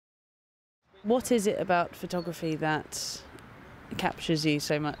What is it about photography that captures you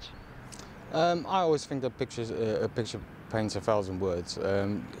so much? I always think that a picture paints 1,000 words.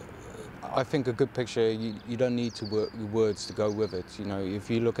 I think a good picture, you don't need words to go with it. You know, if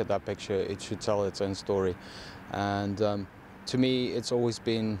you look at that picture, it should tell its own story. And to me, it's always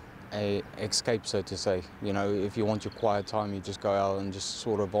been a escape, so to say. You know, if you want your quiet time, you just go out and just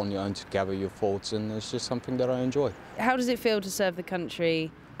sort of on your own to gather your thoughts, and it's just something that I enjoy. How does it feel to serve the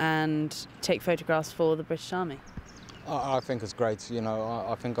country and take photographs for the British Army? I think it's great. You know,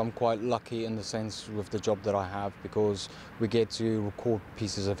 I think I'm quite lucky in the sense with the job that I have, because we get to record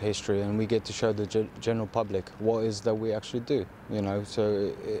pieces of history and we get to show the general public what is that we actually do, you know,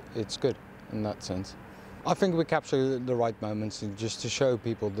 so it's good in that sense. I think we capture the right moments and just to show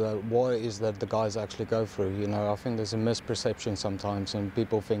people that what it is that the guys actually go through. You know, I think there's a misperception sometimes, and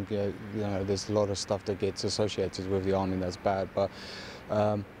people think, you know, there's a lot of stuff that gets associated with the army that's bad, but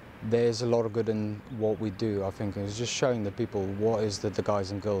there's a lot of good in what we do. I think it's just showing the people what is that the guys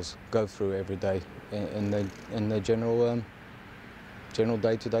and girls go through every day in their general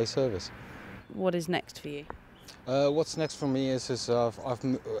day-to-day service. What is next for you? What's next for me is as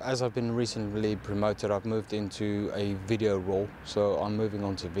I've been recently promoted, I've moved into a video role. So I'm moving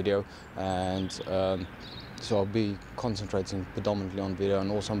on to video, and so I'll be concentrating predominantly on video,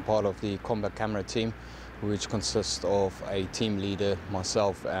 and also I'm part of the combat camera team, which consists of a team leader,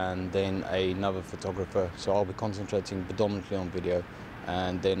 myself, and then another photographer. So I'll be concentrating predominantly on video,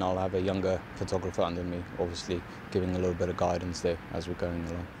 and then I'll have a younger photographer under me, obviously giving a little bit of guidance there as we're going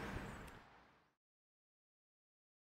along.